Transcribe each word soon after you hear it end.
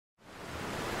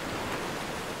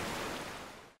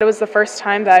It was the first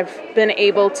time that I've been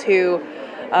able to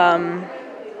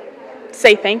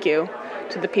say thank you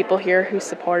to the people here who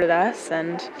supported us,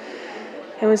 and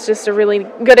it was just a really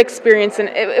good experience, and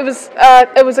it was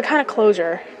a kind of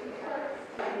closure.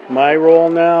 My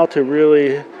role now to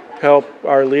really help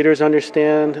our leaders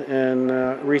understand and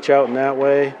reach out in that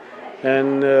way,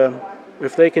 and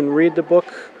if they can read the book,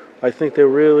 I think they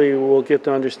really will get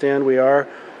to understand we are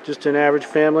just an average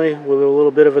family with a little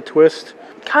bit of a twist.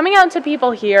 Coming out to people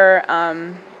here,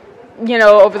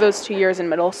 over those 2 years in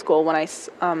middle school when I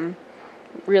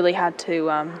really had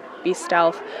to be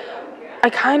stealth, I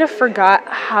kind of forgot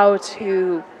how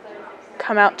to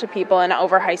come out to people, and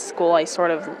over high school I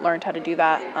sort of learned how to do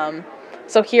that.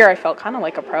 So here I felt kind of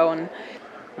like a pro. And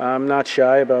I'm not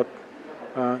shy about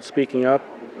speaking up,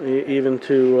 even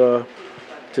to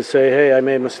say, hey, I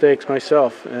made mistakes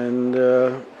myself, and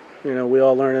we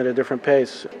all learn at a different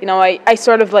pace. I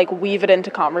sort of weave it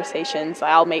into conversations.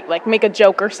 I'll make a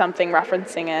joke or something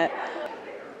referencing it.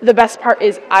 The best part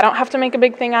is I don't have to make a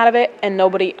big thing out of it, and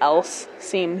nobody else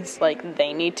seems like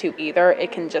they need to either.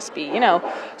 It can just be,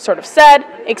 sort of said,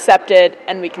 accepted,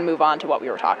 and we can move on to what we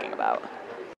were talking about.